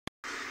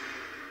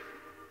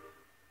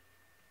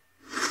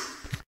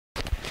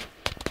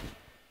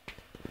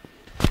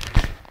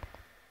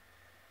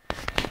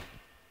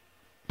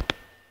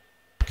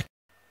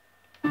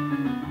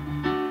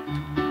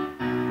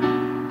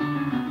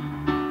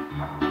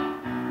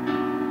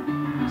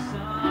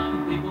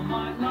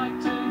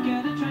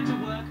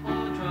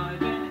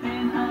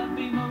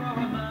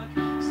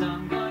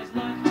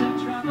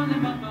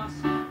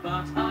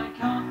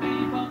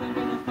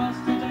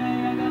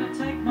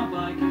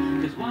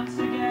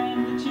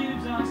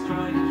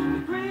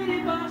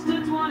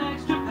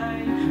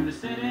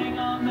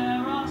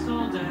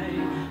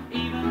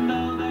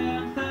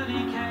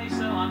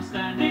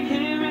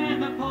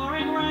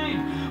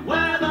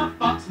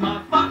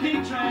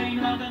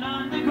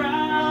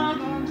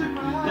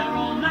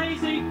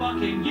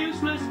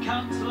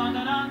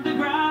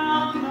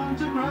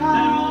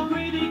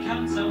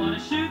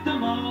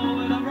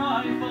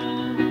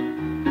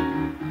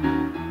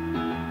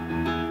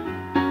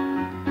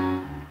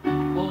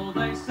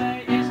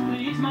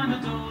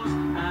behind the doors,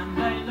 and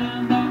they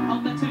learn that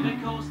on the two-day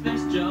course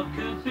this job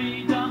could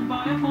be done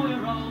by a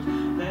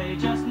 4-year-old. They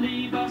just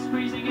leave us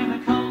freezing in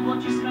the cold.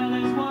 What you smell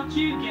is what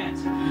you get.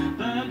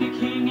 Burger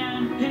King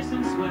and piss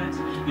and sweat.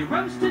 You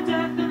roast to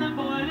death in the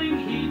boiling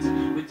heat,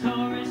 with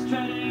tourists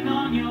treading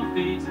on your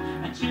feet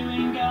and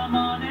chewing gum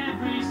on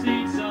every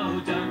seat. So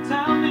don't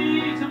tell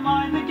me to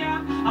mind the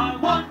gap. I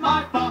want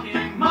my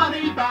fucking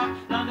money back.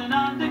 London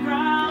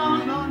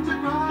Underground,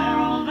 they're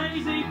all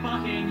lazy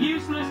fucking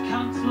useless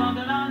cunts.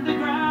 London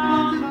Underground.